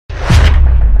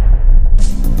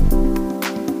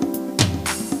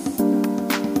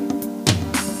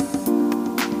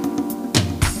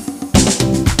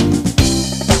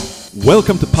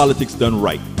Welcome to Politics Done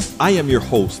Right. I am your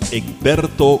host,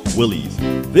 Egberto Willies.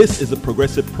 This is a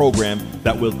progressive program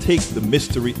that will take the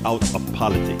mystery out of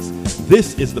politics.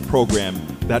 This is the program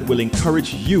that will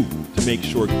encourage you to make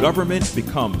sure government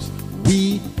becomes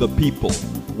we the people.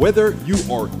 Whether you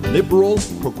are liberal,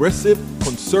 progressive,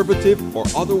 conservative, or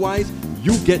otherwise,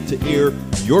 you get to air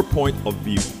your point of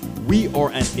view. We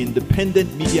are an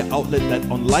independent media outlet that,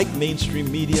 unlike mainstream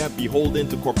media beholden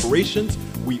to corporations,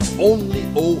 we only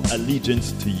owe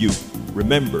allegiance to you.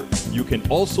 Remember, you can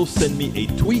also send me a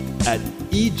tweet at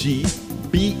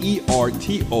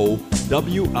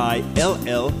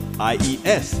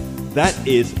EGBERTOWILLIES. That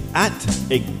is at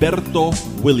Egberto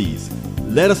Willies.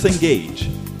 Let us engage.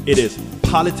 It is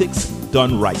Politics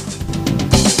Done Right.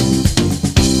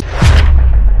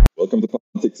 Welcome to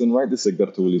Politics Done Right. This is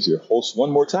Egberto Willies, your host.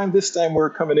 One more time. This time we're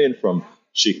coming in from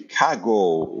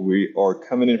Chicago. We are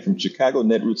coming in from Chicago,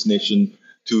 Netroots Nation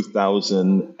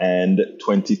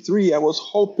 2023. I was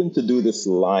hoping to do this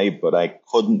live, but I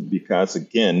couldn't because,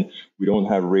 again, we don't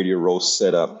have Radio Row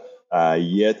set up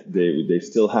yet. They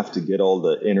still have to get all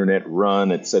the internet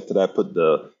run, etc. I put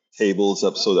the tables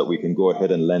up so that we can go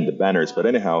ahead and land the banners. But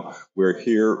anyhow, we're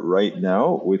here right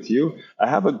now with you. I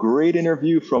have a great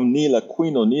interview from Neil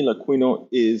Aquino. Neil Aquino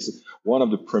is one of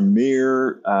the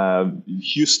premier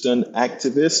Houston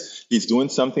activists. He's doing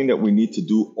something that we need to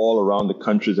do all around the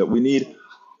country, that we need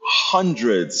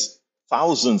hundreds,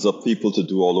 thousands of people to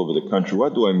do all over the country.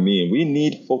 What do I mean? We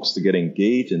need folks to get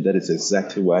engaged, and that is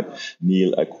exactly what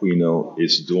Neil Aquino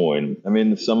is doing. I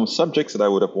mean, some subjects that I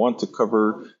would have wanted to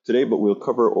cover today, but we'll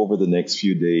cover over the next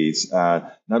few days.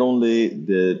 Not only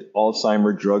the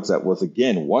Alzheimer drugs, that was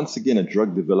once again a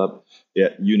drug developed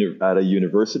at a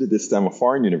university, this time a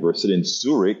foreign university in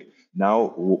Zurich,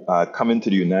 now coming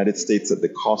to the United States at the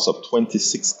cost of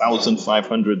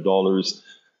 $26,500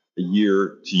 a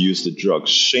year to use the drug.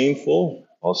 Shameful.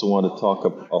 Also want to talk a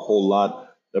whole lot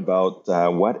about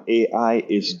what AI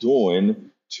is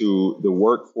doing to the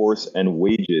workforce and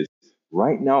wages.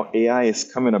 Right now, AI is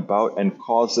coming about and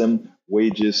causing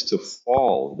wages to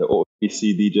fall. The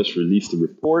OECD just released a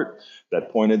report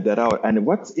that pointed that out. And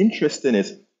what's interesting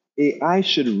is AI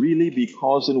should really be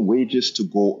causing wages to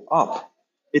go up.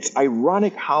 It's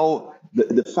ironic how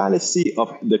the fallacy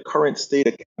of the current state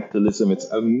of capitalism, it's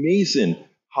amazing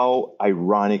how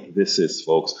ironic this is,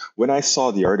 folks. When I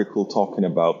saw the article talking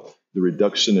about the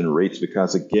reduction in rates,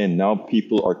 because again, now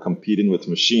people are competing with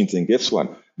machines. And guess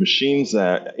what? Machines,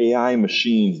 AI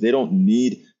machines, they don't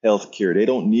need healthcare. They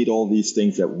don't need all these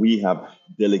things that we have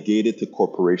delegated to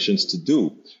corporations to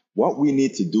do. What we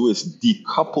need to do is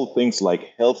decouple things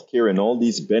like healthcare and all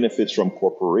these benefits from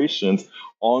corporations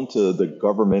onto the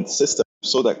government system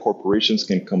so that corporations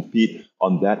can compete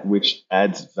on that which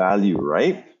adds value,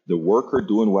 right? The worker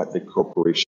doing what the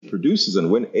corporation produces.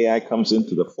 And when AI comes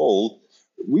into the fold,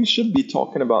 we should be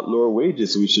talking about lower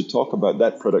wages. We should talk about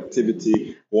that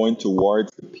productivity going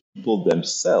towards the people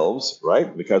themselves,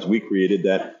 right? Because we created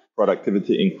that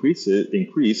productivity increase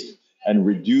and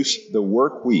reduce the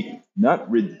work week, not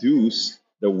reduce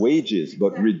the wages,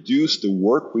 but reduce the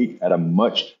work week at a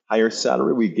much higher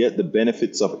salary. We get the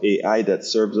benefits of AI that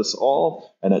serves us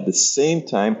all. And at the same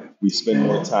time, we spend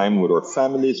more time with our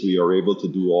families. We are able to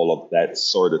do all of that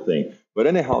sort of thing. But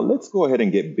anyhow, let's go ahead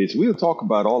and get busy. We'll talk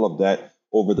about all of that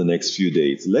over the next few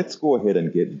days. Let's go ahead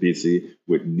and get busy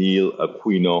with Neil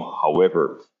Aquino,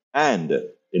 however. And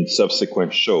in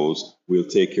subsequent shows, we'll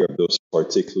take care of those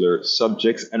particular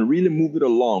subjects and really move it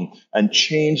along and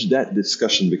change that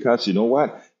discussion, because you know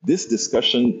what? This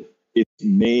discussion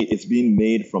is being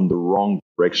made from the wrong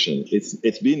direction.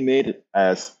 It's being made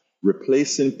as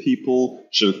replacing people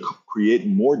should create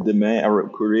more demand or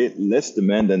create less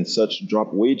demand and such,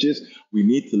 drop wages. We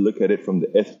need to look at it from the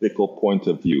ethical point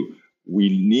of view. We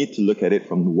need to look at it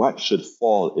from what should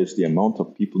fall is the amount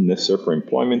of people necessary for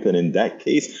employment. And in that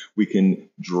case, we can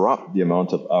drop the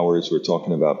amount of hours we're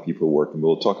talking about people working.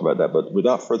 We'll talk about that. But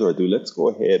without further ado, let's go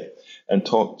ahead and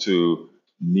talk to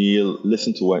Neil,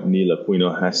 listen to what Neil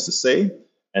Aquino has to say,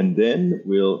 and then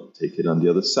we'll take it on the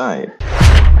other side.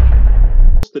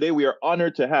 Today, we are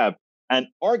honored to have an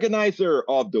organizer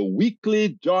of the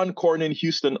weekly John Cornyn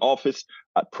Houston office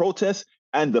protest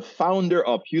and the founder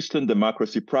of Houston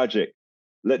Democracy Project.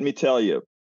 Let me tell you,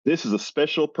 this is a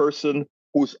special person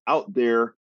who's out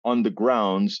there on the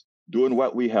grounds doing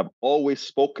what we have always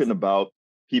spoken about,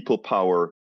 people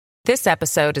power. This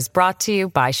episode is brought to you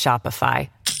by Shopify.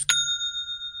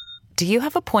 Do you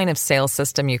have a point of sale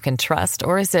system you can trust,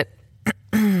 or is it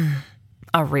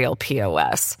a real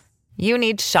POS? You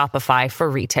need Shopify for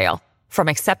retail. From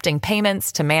accepting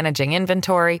payments to managing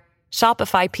inventory,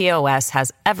 Shopify POS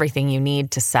has everything you need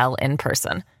to sell in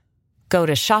person. Go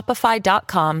to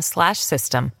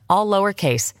shopify.com/system, all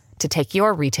lowercase, to take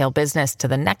your retail business to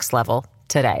the next level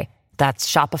today. That's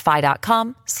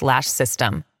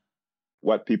shopify.com/system.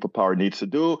 What people power needs to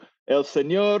do. El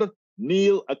Señor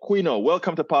Neil Aquino,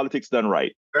 welcome to Politics Done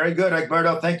Right. Very good,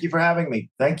 Egberto. Thank you for having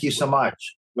me. Thank you so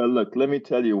much. Well, look, let me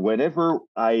tell you, whenever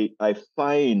I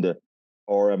find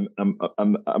or I'm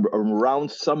around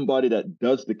somebody that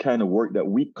does the kind of work that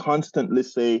we constantly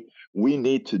say we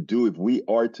need to do if we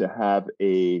are to have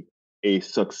a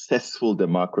successful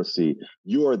democracy,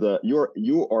 you are the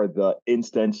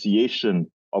instantiation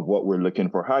of what we're looking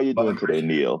for. How are you doing today,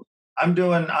 Neil? I'm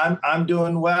doing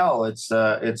well. It's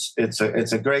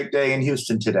a great day in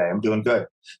Houston today. I'm doing good.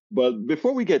 But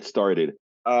before we get started,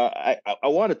 I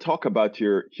want to talk about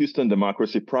your Houston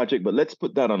Democracy Project, but let's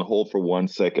put that on hold for 1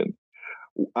 second.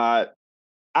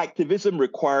 Activism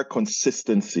requires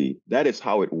consistency. That is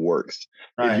how it works.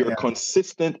 Right, if you're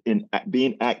consistent in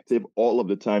being active all of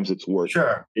the times it's worked,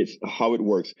 sure, it's how it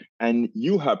works. And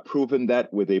you have proven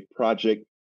that with a project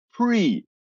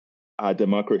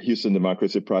Houston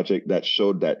Democracy Project that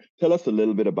showed that. Tell us a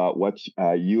little bit about what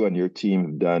you and your team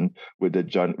have done with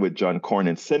John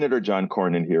Cornyn, Senator John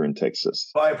Cornyn here in Texas.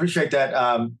 Well, I appreciate that.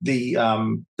 The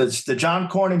John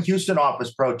Cornyn Houston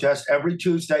office protest every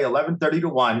Tuesday, 11:30 to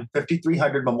 1,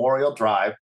 5300 Memorial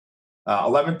Drive.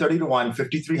 11:30 to 1,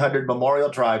 5300 Memorial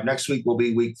Drive. Next week will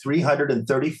be week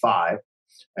 335.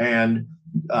 And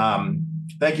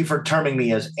thank you for terming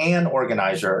me as an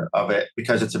organizer of it,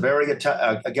 because it's a very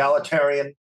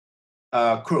egalitarian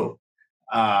crew.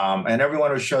 And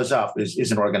everyone who shows up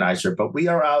is an organizer. But we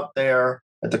are out there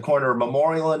at the corner of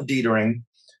Memorial and Dietering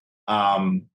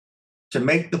to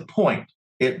make the point.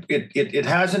 It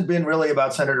hasn't been really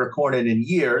about Senator Cornyn in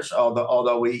years,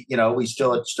 although we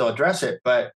still address it.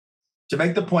 But to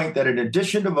make the point that in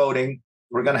addition to voting,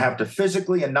 we're going to have to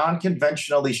physically and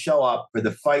non-conventionally show up for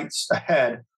the fights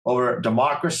ahead over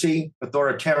democracy,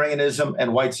 authoritarianism,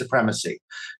 and white supremacy.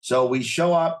 So we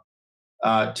show up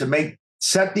to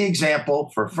set the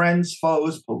example for friends,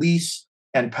 foes, police,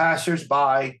 and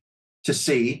passersby to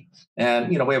see. And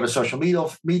we have a social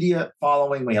media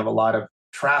following. We have a lot of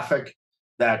traffic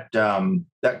that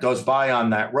goes by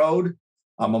on that road.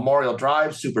 Memorial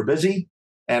Drive, super busy,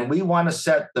 and we want to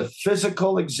set the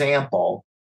physical example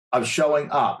of showing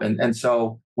up. And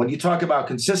so when you talk about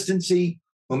consistency,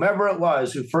 whomever it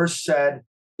was who first said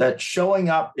that showing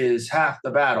up is half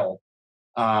the battle,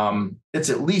 it's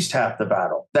at least half the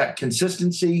battle. That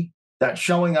consistency, that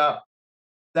showing up,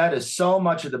 that is so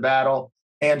much of the battle.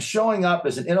 And showing up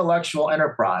is an intellectual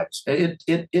enterprise.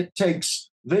 It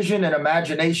takes vision and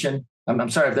imagination. I'm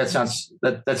sorry if that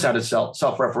sounded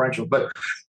self-referential, but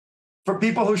for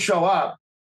people who show up,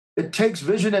 it takes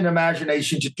vision and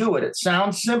imagination to do it. It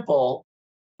sounds simple,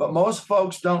 but most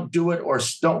folks don't do it or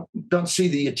don't see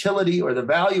the utility or the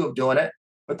value of doing it,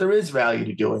 but there is value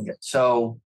to doing it.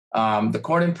 So the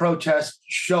Cornyn protest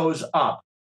shows up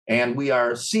and we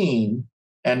are seen,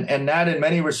 and that in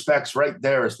many respects right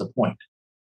there is the point.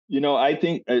 I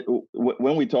think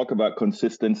when we talk about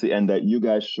consistency and that you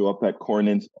guys show up at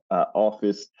Cornyn's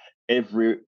office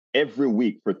every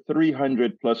week for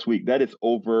 300 plus weeks, that is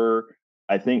over,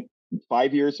 I think,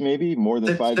 5 years, maybe more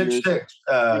than 5 years.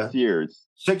 6 years.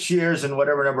 6 years and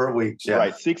whatever number of weeks. Yeah.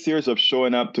 Right. 6 years of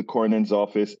showing up to Cornyn's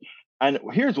office. And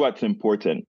here's what's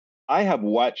important. I have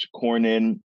watched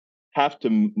Cornyn have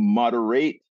to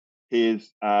moderate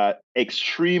his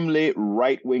extremely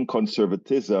right-wing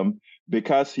conservatism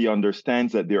because he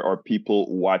understands that there are people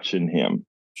watching him.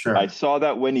 Sure. I saw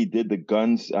that when he did the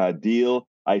guns deal.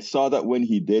 I saw that when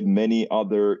he did many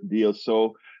other deals.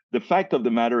 So the fact of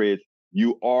the matter is,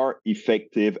 you are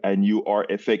effective and you are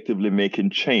effectively making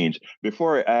change.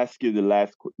 Before I ask you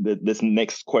this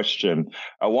next question,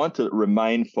 I want to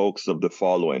remind folks of the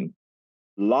following.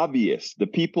 Lobbyists, the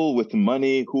people with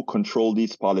money who control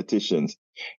these politicians,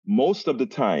 most of the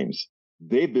times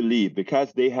they believe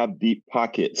because they have deep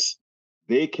pockets,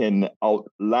 they can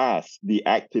outlast the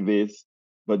activists,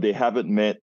 but they haven't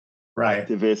met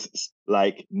activists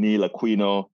like Neil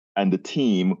Aquino and the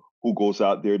team who goes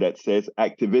out there that says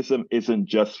activism isn't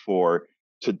just for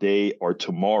today or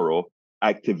tomorrow.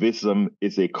 Activism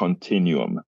is a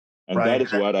continuum. And that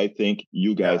is what I think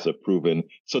you guys have proven.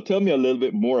 So tell me a little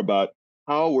bit more about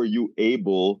how were you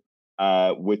able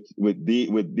with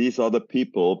these other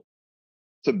people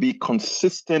to be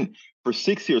consistent for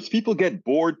 6 years? People get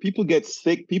bored, people get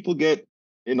sick, people get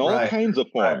in all kinds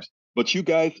of forms. But you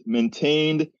guys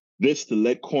maintained this to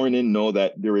let Cornyn know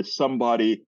that there is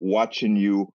somebody watching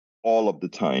you all of the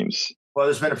times. Well,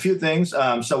 there's been a few things.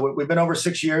 So we've been over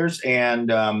 6 years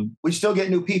and we still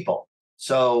get new people.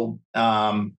 So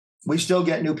we still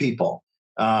get new people.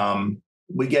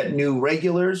 We get new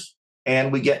regulars,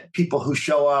 and we get people who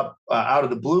show up out of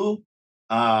the blue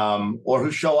or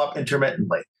who show up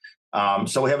intermittently.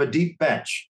 So we have a deep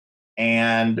bench,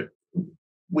 and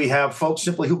we have folks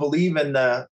simply who believe in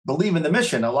the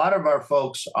mission. A lot of our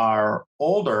folks are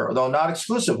older, though not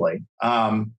exclusively.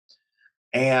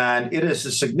 And it is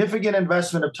a significant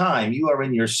investment of time. You are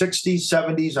in your 60s,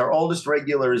 70s. Our oldest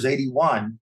regular is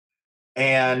 81.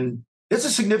 And it's a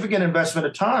significant investment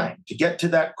of time to get to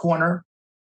that corner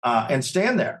and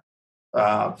stand there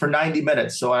for 90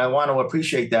 minutes. So I want to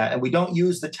appreciate that. And we don't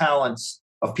use the talents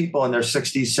of people in their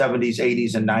 60s, 70s,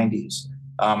 80s, and 90s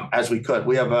as we could.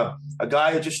 We have a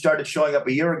guy who just started showing up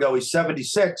a year ago. He's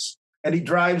 76, and he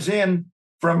drives in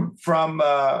from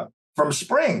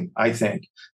Spring, I think,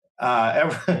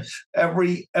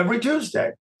 every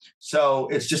Tuesday. So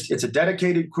it's a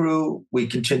dedicated crew. We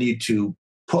continue to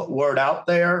put word out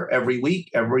there every week,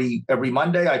 every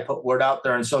Monday. I put word out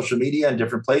there on social media and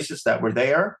different places that we're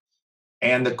there,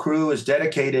 and the crew is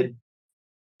dedicated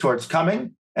towards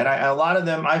coming. And a lot of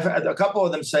them, I've had a couple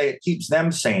of them say it keeps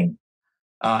them sane.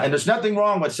 And there's nothing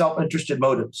wrong with self-interested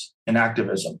motives in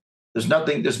activism. There's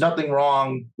nothing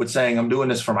wrong with saying I'm doing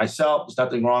this for myself. There's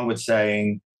nothing wrong with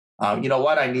saying, you know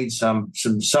what, I need some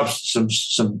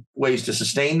ways to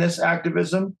sustain this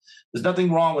activism. There's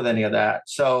nothing wrong with any of that.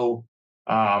 So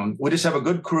we just have a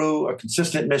good crew, a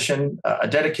consistent mission, a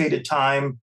dedicated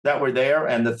time that we're there,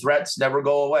 and the threats never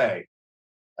go away.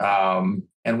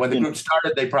 And when the group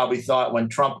started, they probably thought when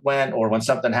Trump went or when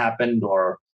something happened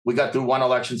or we got through one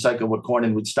election cycle with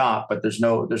Cornyn would stop. But there's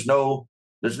no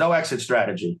exit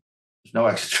strategy. There's no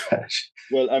exit strategy.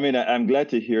 Well, I mean, I'm glad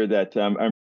to hear that.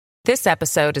 This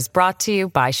episode is brought to you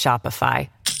by Shopify.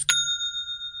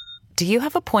 Do you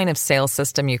have a point of sale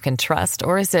system you can trust,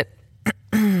 or is it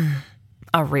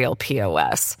a real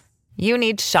POS? You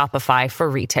need Shopify for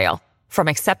retail. From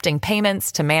accepting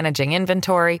payments to managing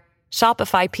inventory,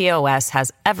 Shopify POS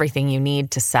has everything you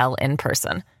need to sell in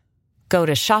person. Go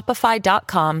to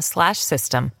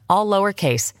shopify.com/system, all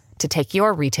lowercase, to take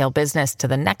your retail business to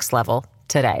the next level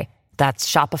today.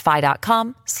 That's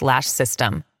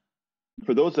shopify.com/system.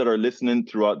 For those that are listening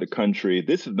throughout the country,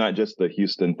 this is not just a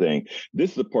Houston thing.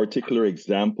 This is a particular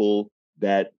example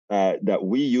that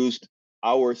we used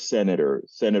our Senator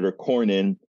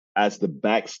Cornyn, as the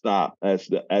backstop, as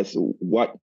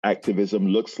what activism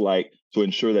looks like to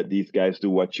ensure that these guys do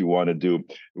what you want to do.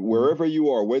 Wherever you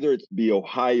are, whether it's be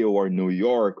Ohio or New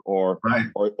York or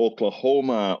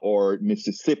Oklahoma or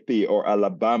Mississippi or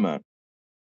Alabama,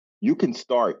 you can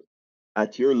start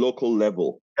at your local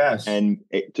level. Yes. And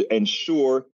to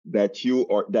ensure that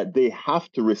they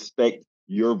have to respect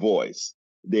your voice.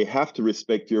 They have to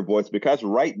respect your voice, because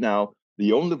right now,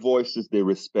 the only voices they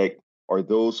respect are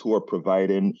those who are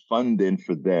providing funding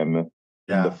for them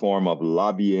in the form of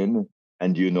lobbying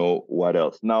and you know what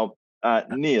else. Now,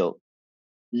 Neil,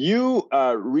 you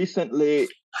recently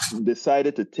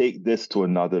decided to take this to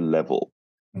another level.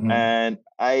 Mm-hmm. And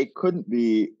I couldn't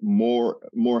be more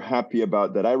happy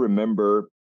about that. I remember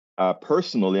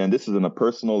personally, and this isn't a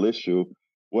personal issue,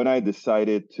 when I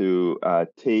decided to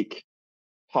take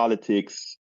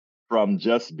politics from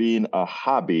just being a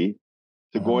hobby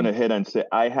to going ahead and say,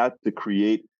 I had to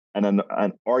create an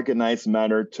organized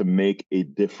manner to make a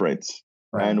difference.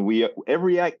 Right. And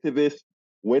every activist,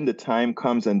 when the time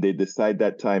comes and they decide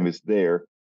that time is there,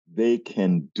 they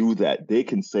can do that. They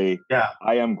can say,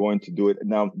 I am going to do it.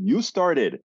 Now, you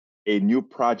started a new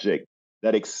project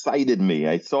that excited me.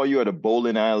 I saw you at a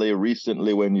bowling alley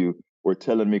recently when you were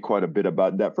telling me quite a bit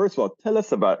about that. First of all, tell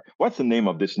us about what's the name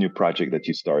of this new project that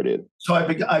you started? So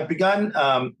I've begun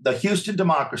the Houston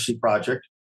Democracy Project,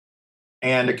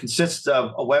 and it consists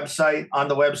of a website. On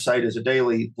the website is a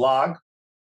daily blog,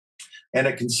 and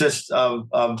it consists of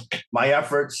my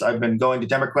efforts. I've been going to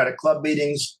Democratic club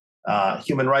meetings,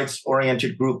 human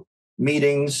rights-oriented group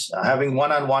meetings, having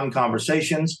one-on-one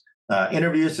conversations,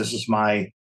 interviews. This is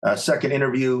my second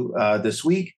interview this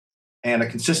week, and a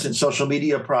consistent social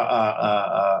media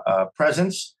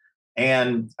presence.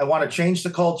 And I want to change the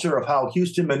culture of how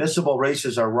Houston municipal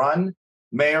races are run: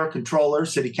 mayor, controller,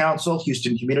 city council,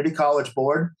 Houston Community College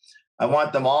Board. I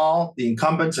want them all, the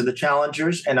incumbents and the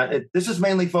challengers. And this is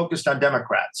mainly focused on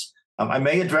Democrats. I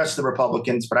may address the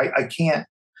Republicans, but I can't.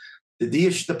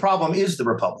 The problem is the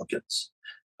Republicans.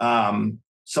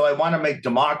 So I want to make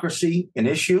democracy an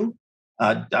issue.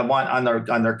 I want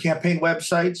on their campaign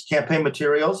websites, campaign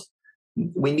materials.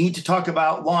 We need to talk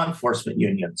about law enforcement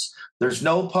unions. There's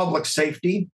no public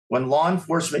safety when law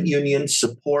enforcement unions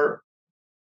support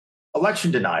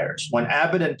election deniers. When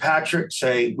Abbott and Patrick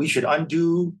say we should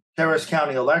undo Harris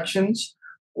County elections,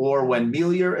 or when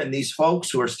Melior and these folks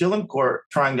who are still in court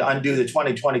trying to undo the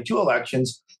 2022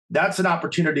 elections, that's an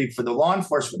opportunity for the law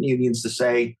enforcement unions to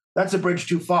say, that's a bridge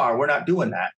too far. We're not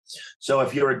doing that. So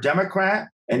if you're a Democrat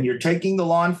and you're taking the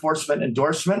law enforcement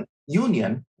endorsement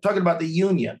union, I'm talking about the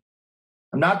union.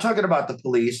 I'm not talking about the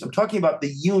police. I'm talking about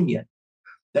the union,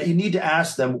 that you need to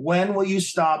ask them, when will you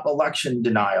stop election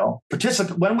denial?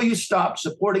 When will you stop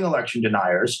supporting election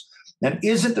deniers? And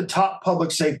isn't the top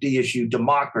public safety issue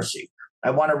democracy?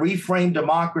 I want to reframe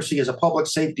democracy as a public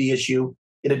safety issue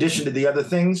in addition to the other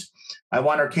things. I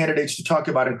want our candidates to talk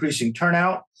about increasing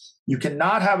turnout. You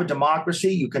cannot have a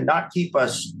democracy. You cannot keep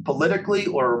us politically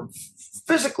or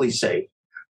physically safe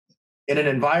in an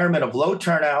environment of low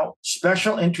turnout,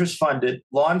 special interest funded,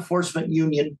 law enforcement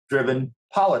union driven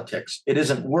politics. It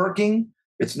isn't working.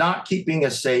 It's not keeping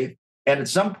us safe. And at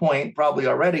some point, probably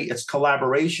already, it's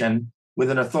collaboration with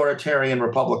an authoritarian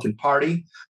Republican Party.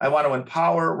 I want to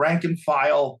empower rank and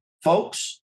file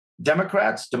folks,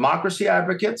 Democrats, democracy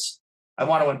advocates. I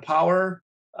want to empower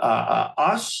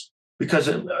us, because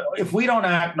if we don't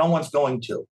act, no one's going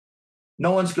to.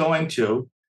 No one's going to.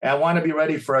 And I want to be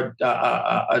ready for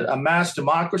a mass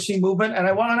democracy movement. And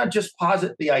I want to just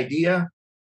posit the idea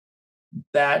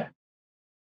that,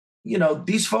 you know,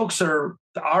 these folks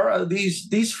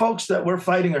these folks that we're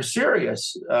fighting are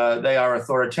serious. They are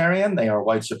authoritarian. They are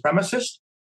white supremacist.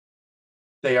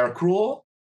 They are cruel.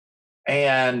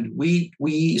 And we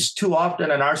too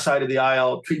often on our side of the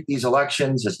aisle treat these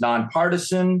elections as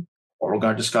nonpartisan, or we're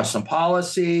going to discuss some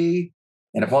policy.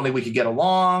 And if only we could get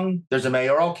along. There's a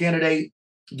mayoral candidate,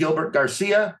 Gilbert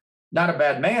Garcia, not a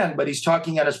bad man, but he's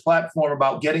talking on his platform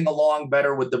about getting along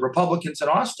better with the Republicans in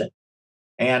Austin.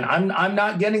 And I'm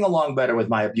not getting along better with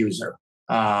my abuser.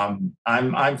 I'm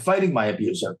fighting my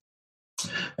abuser.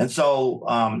 And so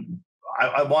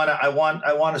I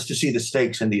want us to see the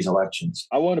stakes in these elections.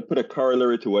 I want to put a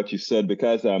corollary to what you said,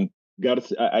 because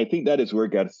I think that is where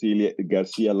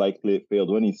Garcia likely failed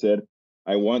when he said,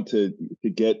 I want to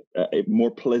get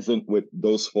more pleasant with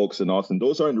those folks in Austin.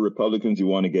 Those aren't the Republicans you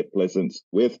want to get pleasant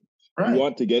with. Right. You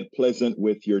want to get pleasant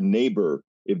with your neighbor.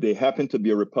 If they happen to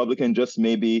be a Republican, just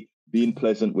maybe being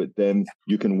pleasant with them,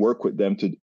 you can work with them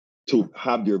to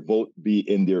have your vote be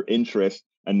in their interest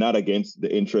and not against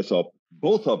the interests of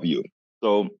both of you.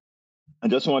 So I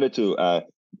just wanted to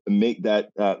make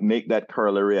that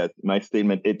corollary as my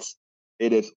statement. It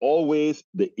is always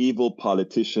the evil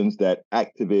politicians that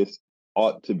activists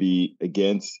ought to be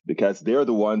against, because they're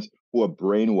the ones who have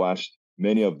brainwashed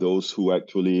many of those who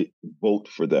actually vote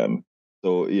for them.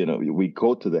 So, you know, we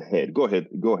go to the head. Go ahead.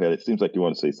 It seems like you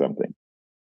want to say something.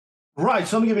 Right.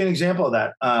 So let me give you an example of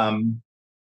that.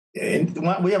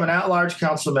 We have an at-large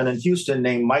councilman in Houston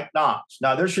named Mike Knox.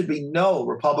 Now, there should be no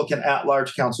Republican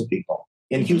at-large council people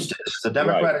in Houston. It's a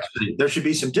Democratic city. There should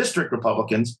be some district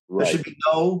Republicans. Right. There should be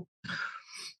no.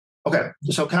 Okay.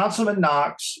 So Councilman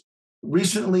Knox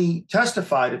recently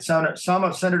testified at some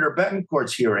of Senator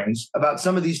Betancourt's hearings about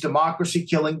some of these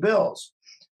democracy-killing bills.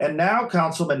 And now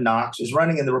Councilman Knox is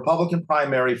running in the Republican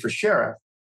primary for sheriff,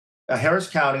 Harris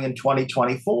County in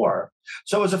 2024.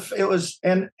 So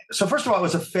first of all, it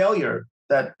was a failure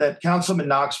that Councilman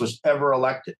Knox was ever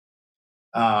elected.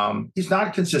 He's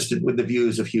not consistent with the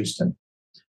views of Houston.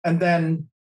 And then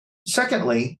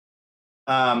secondly,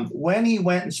 when he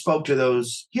went and spoke to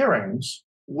those hearings,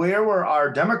 where were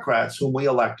our Democrats whom we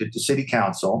elected to city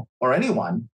council, or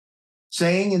anyone,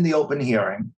 saying in the open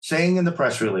hearing, saying in the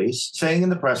press release, saying in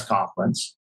the press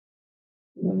conference,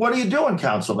 what are you doing,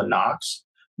 Councilman Knox?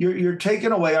 You're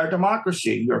taking away our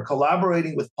democracy. You're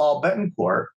collaborating with Paul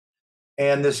Betancourt,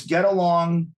 and this get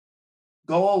along,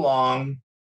 go along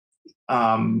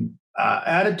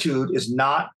attitude is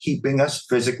not keeping us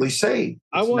physically safe.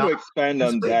 I want to expand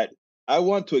on that. I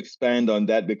want to expand on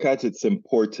that because it's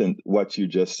important what you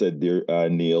just said there,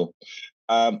 Neil.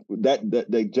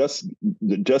 That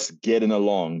just getting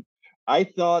along. I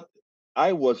thought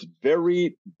I was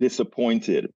very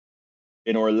disappointed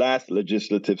in our last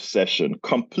legislative session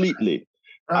completely.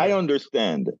 Right. I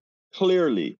understand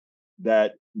clearly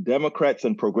that Democrats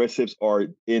and progressives are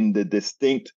in the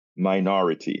distinct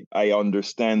minority. I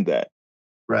understand that.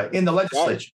 Right. In the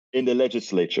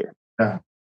legislature. Yeah.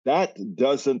 That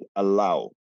does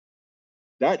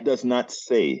not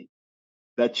say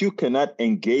that you cannot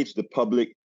engage the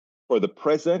public for the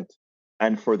present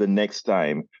and for the next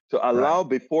time, to allow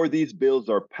before these bills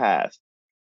are passed,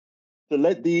 to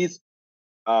let these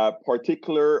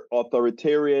particular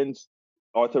authoritarian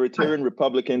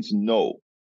Republicans know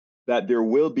that there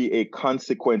will be a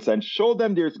consequence, and show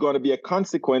them there's going to be a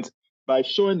consequence by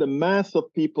showing the mass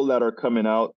of people that are coming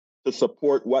out to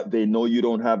support what they know you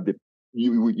don't have the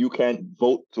you can't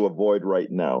vote to avoid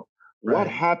right now. What Right.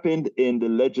 happened in the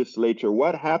legislature?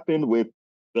 What happened with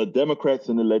the Democrats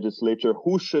in the legislature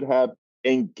who should have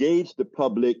engaged the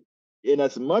public in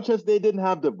as much as they didn't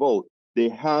have the vote, they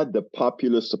had the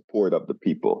popular support of the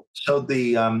people. So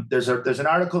there's an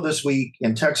article this week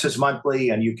in Texas Monthly,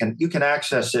 and you can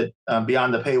access it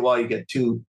beyond the paywall. You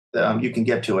can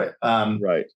get to it.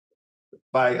 Right.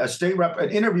 By an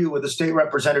interview with the state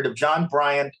representative John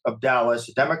Bryant of Dallas,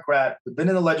 a Democrat who'd been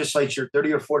in the legislature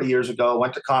 30 or 40 years ago,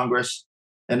 went to Congress,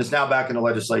 and is now back in the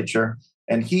legislature.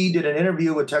 And he did an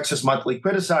interview with Texas Monthly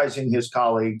criticizing his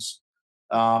colleagues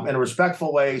in a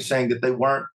respectful way, saying that they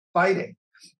weren't fighting.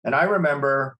 And I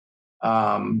remember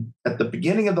at the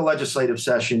beginning of the legislative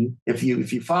session, if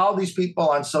you follow these people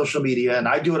on social media, and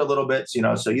I do it a little bit,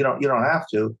 so you don't have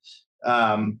to,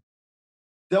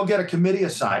 they'll get a committee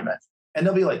assignment. And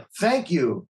they'll be like, thank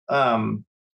you,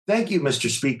 Mr.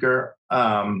 Speaker.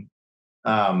 I'm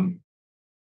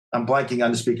blanking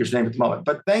on the speaker's name at the moment,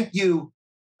 but thank you,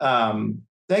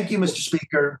 Mr.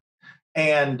 Speaker,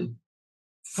 and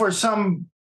for some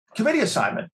committee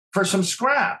assignment, for some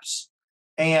scraps,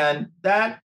 and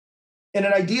that in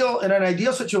an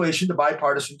ideal situation, the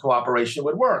bipartisan cooperation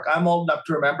would work. I'm old enough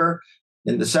to remember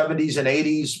in the 70s and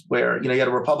 80s, where you had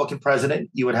a Republican president,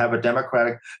 you would have a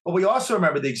Democratic. But we also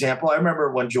remember the example. I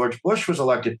remember when George Bush was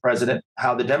elected president,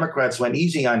 how the Democrats went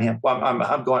easy on him. Well,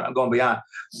 I'm going beyond.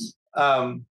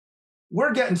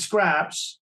 We're getting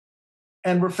scraps,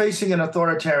 and we're facing an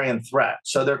authoritarian threat.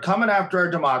 So they're coming after our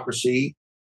democracy,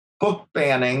 book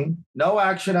banning, no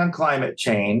action on climate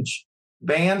change,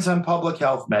 bans on public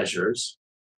health measures,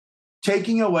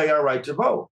 taking away our right to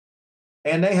vote.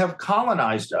 And they have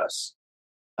colonized us.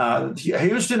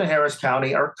 Houston and Harris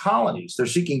County are colonies. They're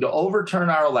seeking to overturn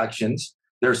our elections.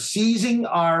 They're seizing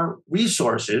our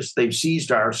resources. They've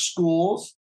seized our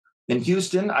schools. In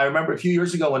Houston, I remember a few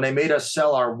years ago when they made us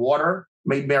sell our water,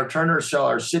 made Mayor Turner sell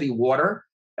our city water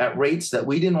at rates that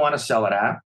we didn't want to sell it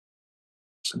at.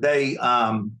 They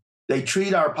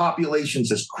treat our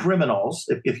populations as criminals.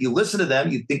 If you listen to them,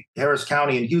 you think Harris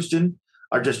County and Houston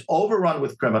are just overrun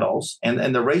with criminals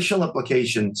and the racial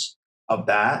implications of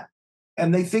that.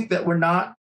 And they think that we're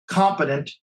not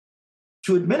competent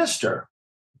to administer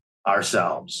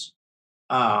ourselves.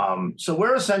 So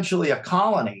we're essentially a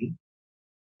colony,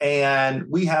 and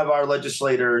we have our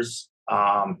legislators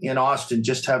in Austin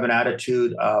just have an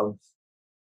attitude of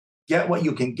get what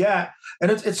you can get.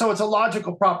 And it's a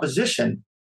logical proposition.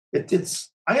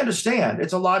 I understand.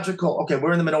 It's a logical, okay,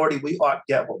 we're in the minority, we ought to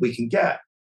get what we can get.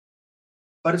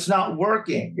 But it's not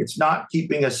working. It's not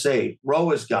keeping us safe. Roe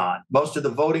is gone. Most of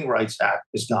the Voting Rights Act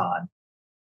is gone.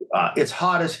 It's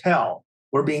hot as hell.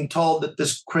 We're being told that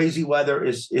this crazy weather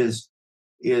is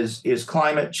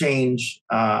climate change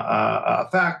a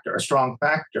strong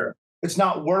factor. It's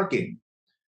not working,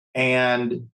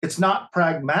 and it's not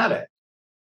pragmatic.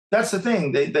 That's the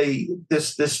thing.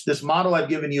 This model I've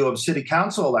given you of city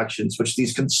council elections, which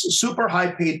these super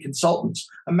high paid consultants.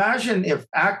 Imagine if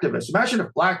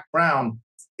Black, brown,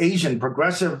 Asian,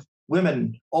 progressive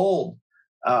women,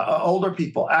 older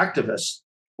people, activists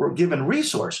were given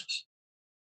resources.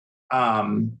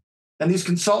 And these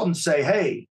consultants say,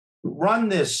 hey, run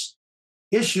this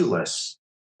issueless,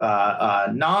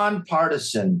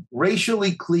 nonpartisan,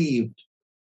 racially cleaved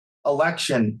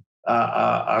election,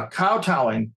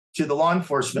 kowtowing to the law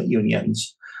enforcement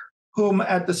unions, whom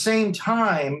at the same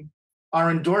time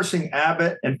are endorsing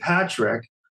Abbott and Patrick,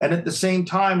 and at the same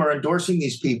time are endorsing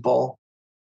these people.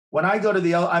 When I go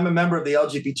to I'm a member of the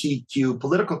LGBTQ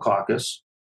political caucus,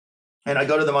 and I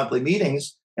go to the monthly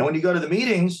meetings. And when you go to the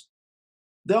meetings,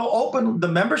 the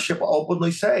membership will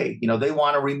openly say, they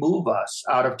want to remove us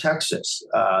out of Texas.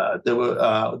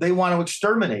 They want to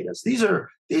exterminate us. These are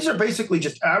basically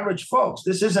just average folks.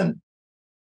 This isn't,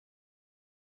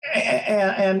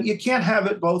 and you can't have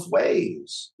it both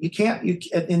ways. You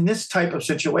in this type of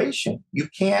situation, you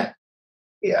can't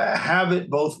have it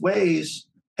both ways.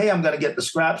 Hey, I'm going to get the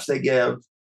scraps they give,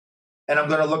 and I'm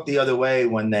going to look the other way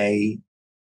when they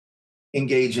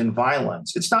engage in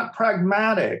violence. It's not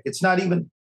pragmatic. It's not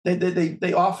even,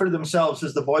 they offer themselves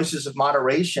as the voices of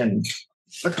moderation,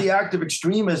 but the act of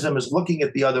extremism is looking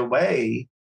at the other way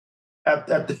at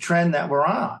the trend that we're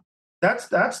on. That's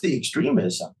the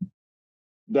extremism.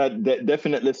 That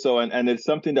definitely so. And it's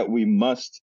something that we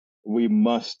must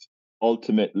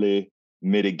ultimately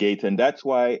mitigate. And that's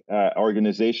why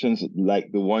organizations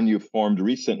like the one you formed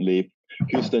recently,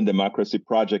 Houston Democracy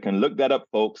Project, and look that up,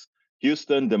 folks.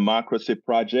 Houston Democracy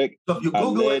Project. So if you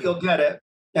Google it, you'll get it.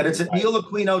 And it's at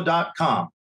NeilAquino.com.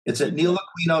 It's at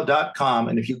neilaquino.com.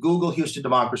 And if you Google Houston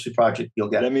Democracy Project, you'll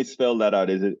get Let it. me spell that out.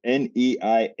 Is it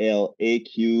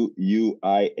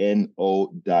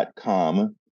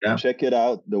NEILAQUINO.com? Yeah. Check it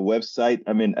out. The website.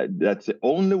 I mean, that's the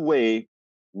only way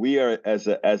we are as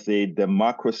a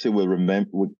democracy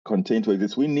will continue to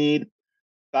exist. We need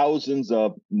thousands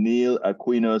of Neil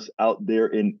Aquinos out there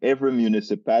in every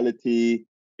municipality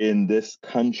in this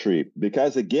country.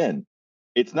 Because again,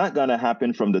 it's not going to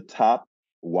happen from the top.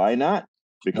 Why not?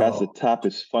 Because the top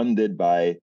is funded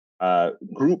by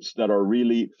groups that are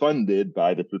really funded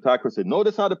by the plutocracy.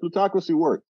 Notice how the plutocracy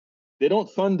works. They don't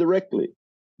fund directly.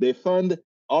 They fund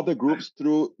other groups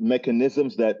through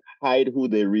mechanisms that hide who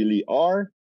they really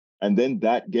are. And then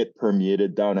that get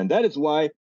permeated down. And that is why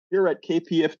here at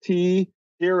KPFT,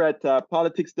 here at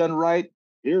Politics Done Right,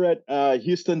 here at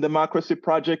Houston Democracy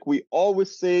Project, we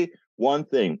always say one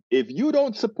thing. If you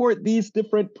don't support these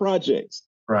different projects,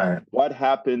 right, what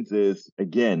happens is,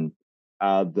 again,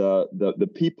 the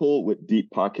people with deep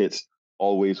pockets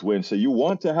always win. So you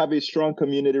want to have a strong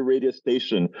community radio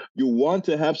station. You want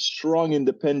to have strong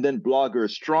independent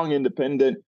bloggers, strong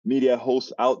independent media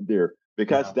hosts out there,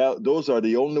 because those are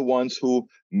the only ones who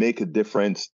make a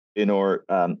difference in our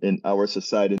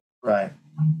society. Right.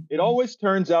 It always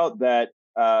turns out that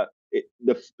the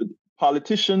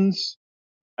politicians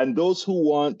and those who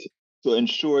want to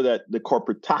ensure that the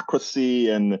corporatocracy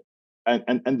and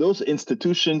those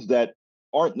institutions that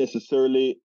aren't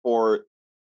necessarily for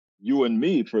you and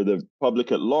me, for the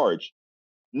public at large,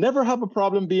 never have a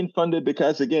problem being funded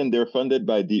because, again, they're funded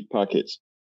by deep pockets.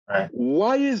 Right.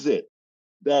 Why is it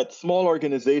that small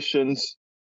organizations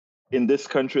in this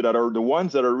country that are the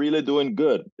ones that are really doing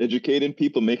good, educating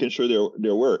people, making sure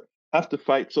they're aware, have to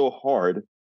fight so hard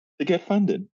to get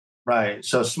funded? Right.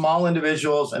 So small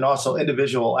individuals and also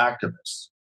individual activists.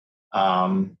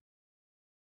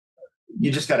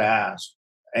 You just got to ask,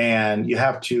 and you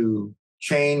have to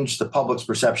change the public's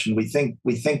perception. We think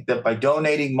that by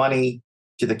donating money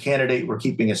to the candidate, we're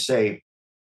keeping us safe.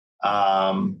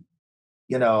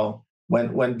 You know,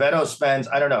 when Beto spends,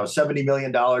 I don't know, $70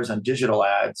 million on digital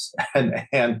ads,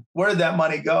 and where did that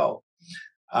money go?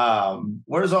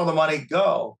 Where does all the money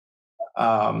go?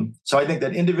 So I think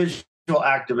that individual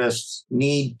activists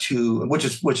need to,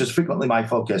 which is frequently my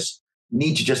focus,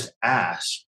 need to just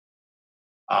ask.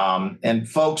 And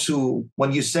folks who,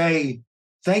 when you say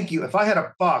thank you, if I had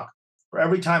a buck for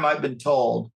every time I've been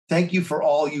told thank you for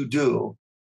all you do,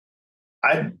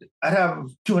 I'd have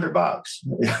 $200.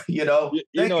 Thank you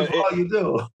for all you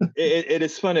do. It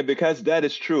is funny because that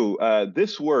is true.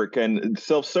 This work, and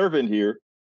self-serving here,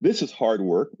 this is hard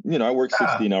work. I work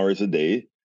 16 hours a day,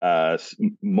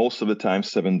 most of the time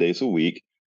 7 days a week,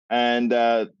 and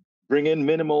bring in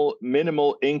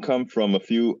minimal income from a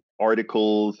few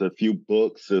articles, a few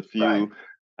books, a few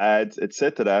ads,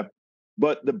 etc.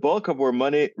 But the bulk of our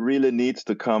money really needs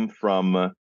to come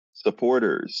from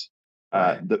supporters.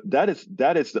 That is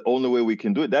the only way we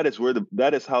can do it. That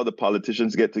is how the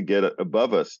politicians get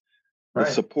above us. The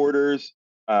supporters.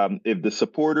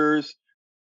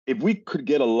 If we could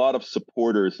get a lot of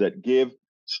supporters that give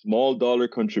small dollar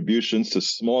contributions to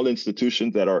small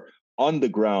institutions that are on the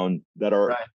ground, that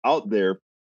are out there,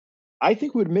 I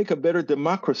think we'd make a better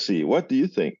democracy. What do you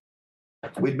think?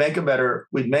 We'd make a better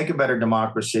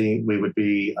democracy. We would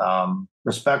be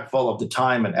respectful of the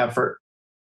time and effort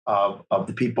of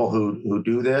the people who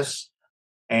do this,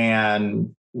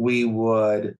 and we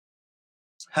would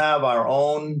have our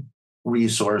own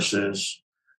resources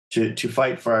to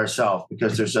fight for ourselves,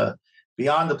 because there's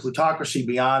beyond the plutocracy,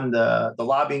 beyond the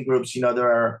lobbying groups,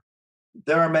 there are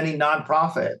many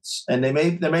nonprofits, and there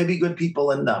may be good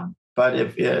people in them, but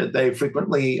if they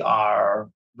frequently are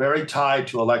very tied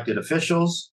to elected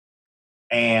officials,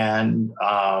 and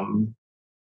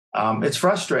it's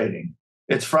frustrating.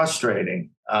 It's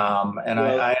frustrating.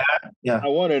 I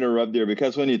want to interrupt there,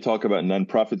 because when you talk about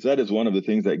nonprofits, that is one of the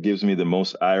things that gives me the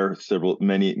most ire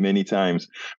many times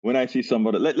when I see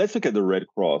somebody. Let's look at the Red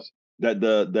Cross. That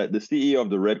the CEO of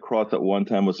the Red Cross at one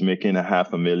time was making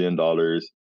 $500,000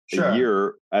 a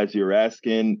year, as you're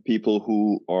asking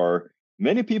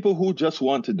many people who just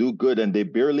want to do good, and they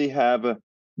barely have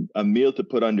a meal to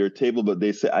put on their table, but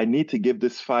they say, I need to give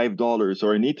this $5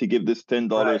 or I need to give this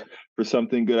 $10 for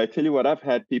something good. I tell you what, I've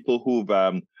had people who've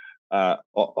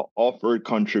offered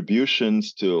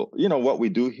contributions to what we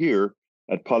do here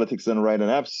at Politics Done Right, and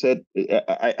I've said,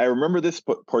 I remember this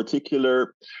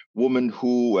particular woman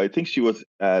who, I think she was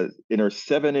in her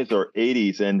 70s or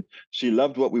 80s, and she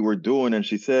loved what we were doing, and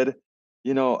she said,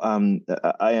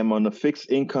 I am on a fixed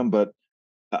income, but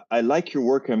I like your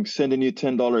work. I'm sending you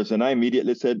 $10. And I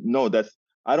immediately said, no,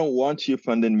 I don't want you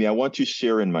funding me. I want you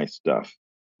sharing my stuff.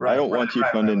 I don't want you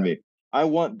funding me. I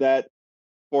want that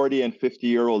 40 and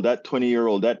 50-year-old, that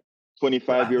 20-year-old, that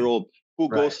 25-year-old who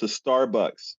goes to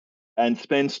Starbucks and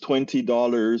spends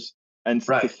 $20 and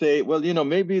to say, well,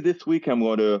 maybe this week I'm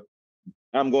going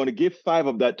to give $5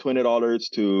 of that $20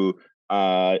 to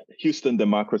Houston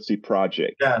Democracy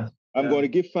Project. I'm going to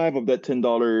give $5 of that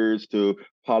 $10 to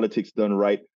Politics Done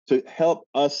Right to help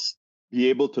us be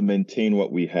able to maintain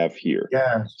what we have here.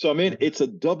 So, I mean, it's a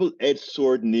double-edged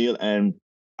sword, Neil, and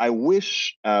I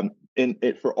wish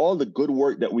for all the good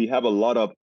work that we have, a lot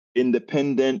of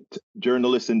independent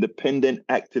journalists, independent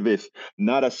activists,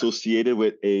 not associated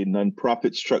with a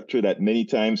nonprofit structure that many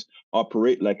times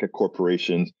operate like a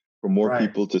corporation, for more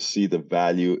people to see the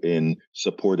value in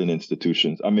supporting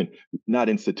institutions. I mean, not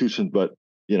institutions, but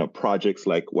projects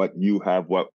like what you have,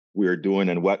 what we're doing,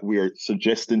 and what we are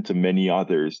suggesting to many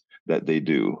others that they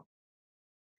do.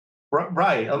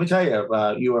 Right. Let me tell you,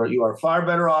 you are far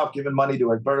better off giving money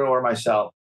to Alberto or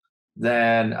myself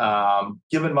than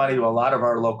giving money to a lot of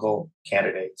our local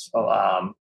candidates.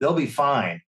 They'll be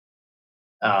fine.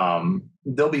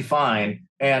 They'll be fine.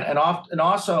 And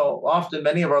often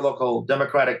many of our local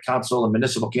Democratic council and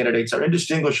municipal candidates are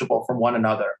indistinguishable from one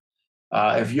another.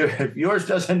 If yours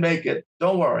doesn't make it,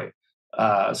 don't worry.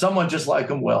 Someone just like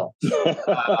them will.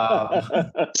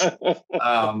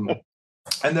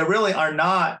 And there really are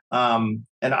not. And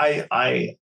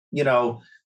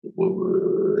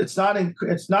it's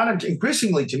not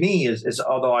increasingly to me is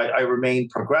although I remain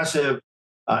progressive.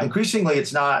 Increasingly,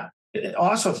 it's not.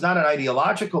 Also, it's not an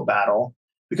ideological battle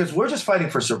because we're just fighting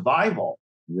for survival.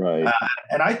 Right.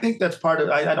 And I think that's part of.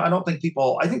 I don't think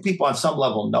people. I think people on some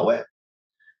level know it,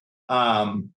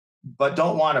 but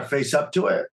don't want to face up to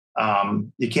it.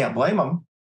 You can't blame them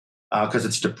because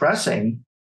it's depressing.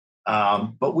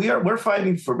 But we're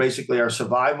fighting for basically our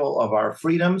survival of our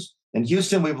freedoms. In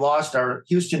Houston, we've lost our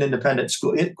Houston Independent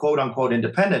School, quote unquote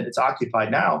independent. It's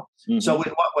occupied now. So with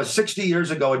what was 60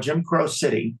 years ago a Jim Crow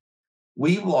city,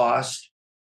 we've lost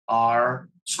our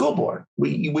school board.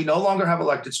 We no longer have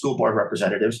elected school board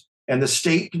representatives, and the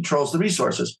state controls the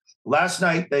resources. Last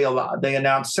night they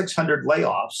announced 600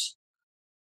 layoffs.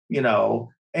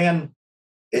 And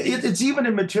it's even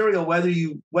immaterial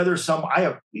whether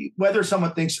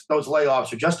someone thinks those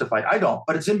layoffs are justified. I don't,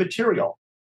 but it's immaterial.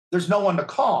 There's no one to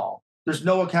call. There's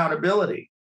no accountability.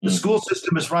 The school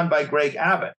system is run by Greg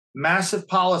Abbott. Massive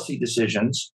policy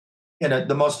decisions in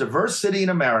the most diverse city in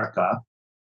America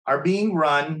are being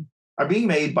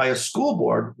made by a school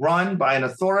board run by an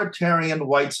authoritarian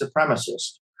white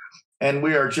supremacist. And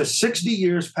we are just 60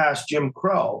 years past Jim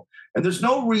Crow. And there's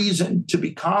no reason to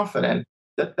be confident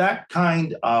that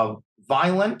kind of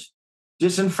violent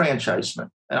disenfranchisement,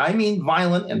 and I mean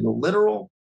violent in the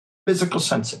literal physical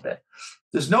sense of it,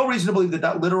 there's no reason to believe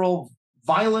that literal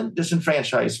violent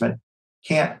disenfranchisement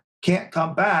can't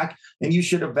come back. And you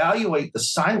should evaluate the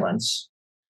silence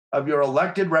of your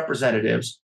elected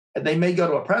representatives. And they may go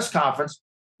to a press conference.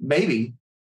 Maybe.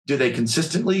 Do they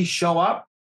consistently show up?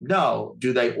 No.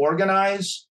 Do they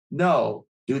organize? No.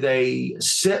 Do they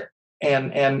sit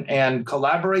and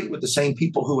collaborate with the same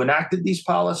people who enacted these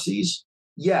policies?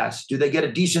 Yes. Do they get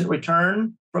a decent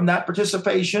return from that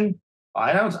participation?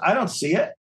 I don't see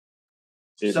it.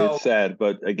 It's sad,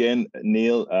 but again,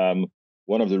 Neil,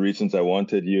 one of the reasons I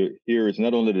wanted you here is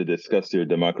not only to discuss your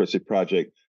democracy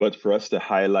project, but for us to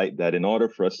highlight that in order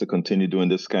for us to continue doing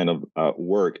this kind of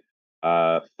work,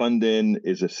 funding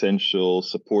is essential,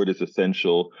 support is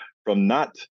essential from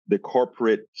not the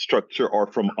corporate structure or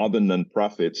from other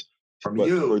nonprofits,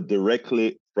 but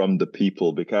directly from the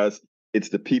people, because it's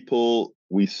the people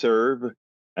we serve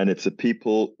and it's the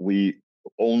people we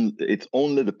own. It's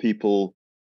only the people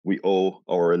we owe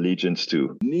our allegiance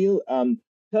to. Neil,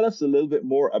 tell us a little bit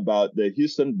more about the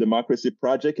Houston Democracy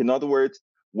Project. In other words,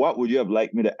 what would you have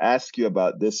liked me to ask you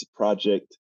about this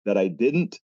project that I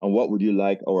didn't? And what would you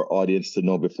like our audience to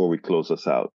know before we close us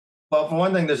out? Well, for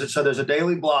one thing, there's a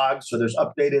daily blog, so there's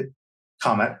updated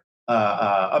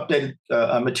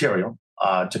material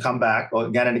to come back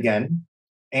again and again.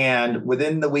 And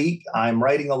within the week, I'm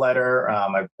writing a letter.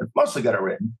 I've mostly got it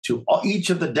written to each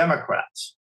of the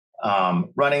Democrats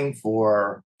running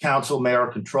for council, mayor,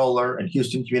 controller, and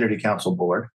Houston Community Council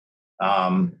Board,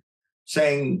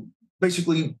 saying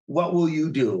basically, what will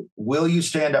you do? Will you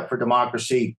stand up for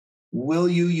democracy? Will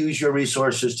you use your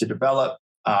resources to develop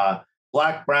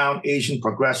Black, brown, Asian,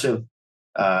 progressive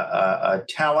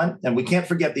talent? And we can't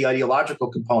forget the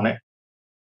ideological component,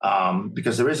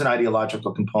 because there is an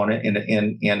ideological component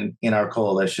in our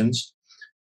coalitions.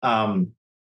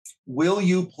 Will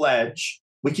you pledge?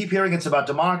 We keep hearing it's about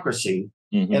democracy,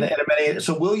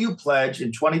 so will you pledge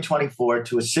in 2024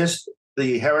 to assist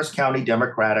the Harris County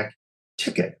Democratic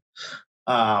ticket.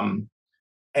 And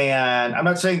I'm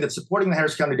not saying that supporting the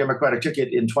Harris County Democratic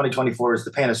ticket in 2024 is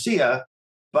the panacea,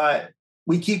 but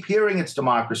we keep hearing it's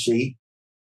democracy.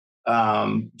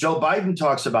 Joe Biden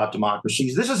talks about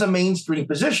democracies. This is a mainstream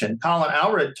position. Colin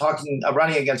Allred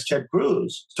running against Ted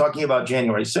Cruz, talking about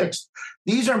January 6th.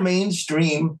 These are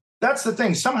mainstream. That's the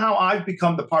thing. Somehow I've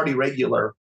become the party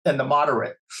regular and the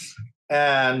moderate.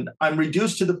 And I'm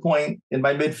reduced to the point in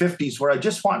my mid-50s where I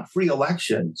just want free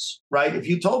elections, right? If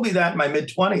you told me that in my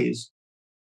mid-20s,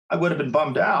 I would have been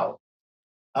bummed out.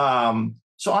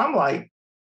 So I'm like,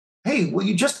 hey, will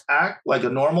you just act like a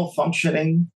normal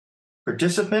functioning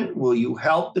participant? Will you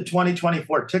help the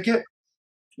 2024 ticket?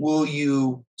 Will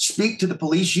you speak to the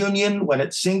police union when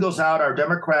it singles out our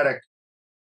Democratic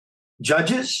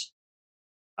judges,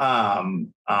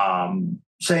 saying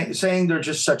they're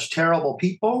just such terrible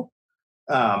people?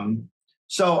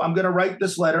 So I'm going to write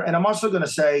this letter, and I'm also going to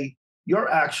say your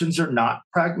actions are not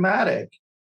pragmatic.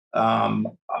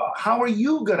 How are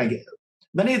you going to get?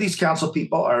 Many of these council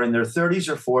people are in their 30s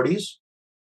or 40s.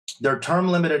 They're term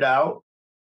limited out.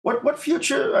 What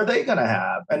future are they going to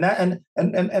have? And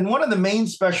one of the main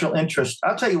special interests,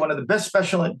 I'll tell you, one of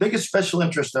the biggest special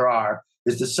interests there are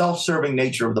is the self-serving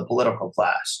nature of the political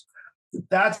class.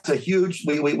 That's a huge.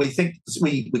 We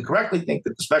correctly think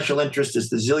that the special interest is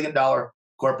the zillion-dollar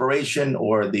corporation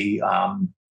or the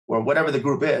or whatever the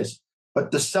group is.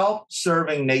 But the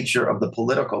self-serving nature of the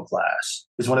political class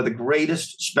is one of the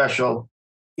greatest special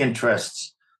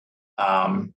interests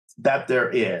that there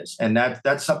is. And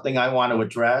that's something I want to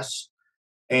address.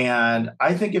 And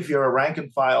I think if you're a rank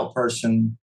and file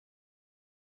person,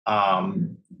 I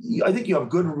think you have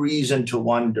good reason to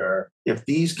wonder if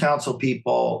these council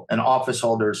people and office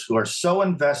holders who are so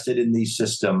invested in these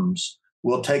systems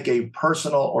will take a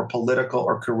personal or political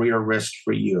or career risk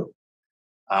for you.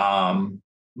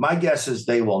 My guess is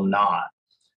they will not.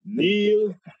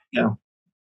 Neil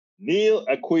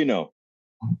Aquino,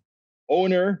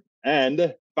 owner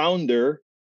and founder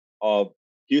of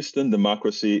Houston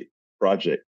Democracy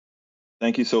Project.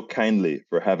 Thank you so kindly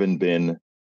for having been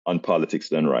on Politics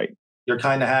Done Right. You're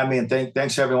kind to have me, and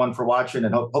thanks everyone for watching,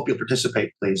 and hope you'll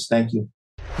participate, please. Thank you.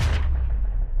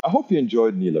 I hope you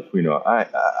enjoyed Neil Aquino.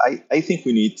 I think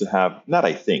we need to have, not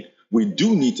I think, we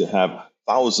do need to have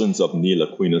thousands of Neil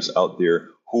Aquinos out there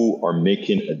who are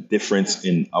making a difference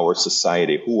in our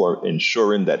society, who are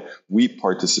ensuring that we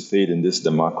participate in this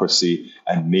democracy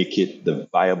and make it the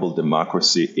viable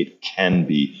democracy it can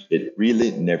be. It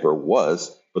really never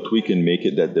was, but we can make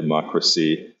it that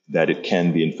democracy that it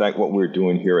can be. In fact, what we're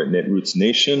doing here at Netroots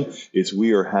Nation is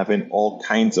we are having all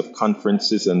kinds of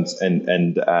conferences and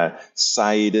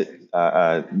side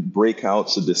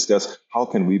breakouts to discuss how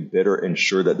can we better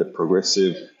ensure that the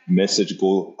progressive message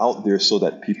go out there so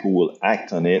that people will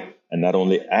act on it, and not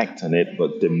only act on it,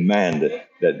 but demand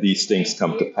that these things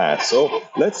come to pass. So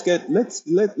let's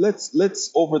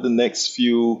over the next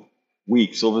few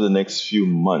weeks, over the next few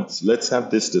months, let's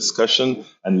have this discussion,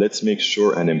 and let's make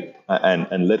sure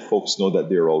and let folks know that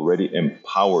they're already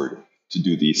empowered to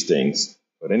do these things.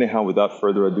 But anyhow, without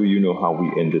further ado, you know how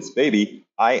we end this baby.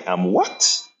 I am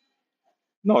what?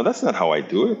 No, that's not how I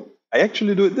do it. I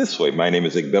actually do it this way. My name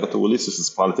is Egberto Willis. This is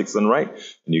Politics Done Right.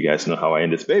 And you guys know how I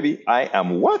end this baby. I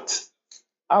am what?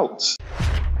 Out.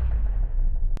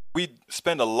 We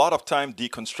spend a lot of time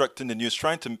deconstructing the news,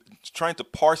 trying to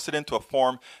parse it into a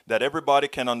form that everybody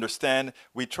can understand.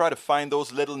 We try to find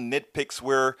those little nitpicks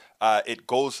where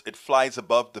it flies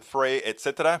above the fray,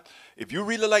 etc. If you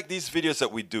really like these videos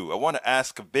that we do, I want to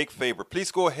ask a big favor.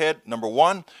 Please go ahead. Number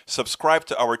 1, subscribe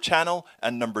to our channel.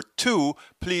 And number 2,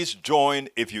 please join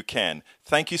if you can.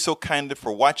 Thank you so kindly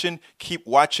for watching. Keep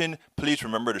watching. Please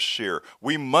remember to share.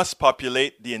 We must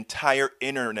populate the entire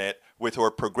internet with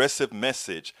our progressive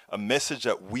message, a message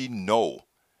that we know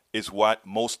is what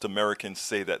most Americans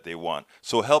say that they want.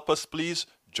 So help us, please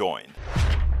join.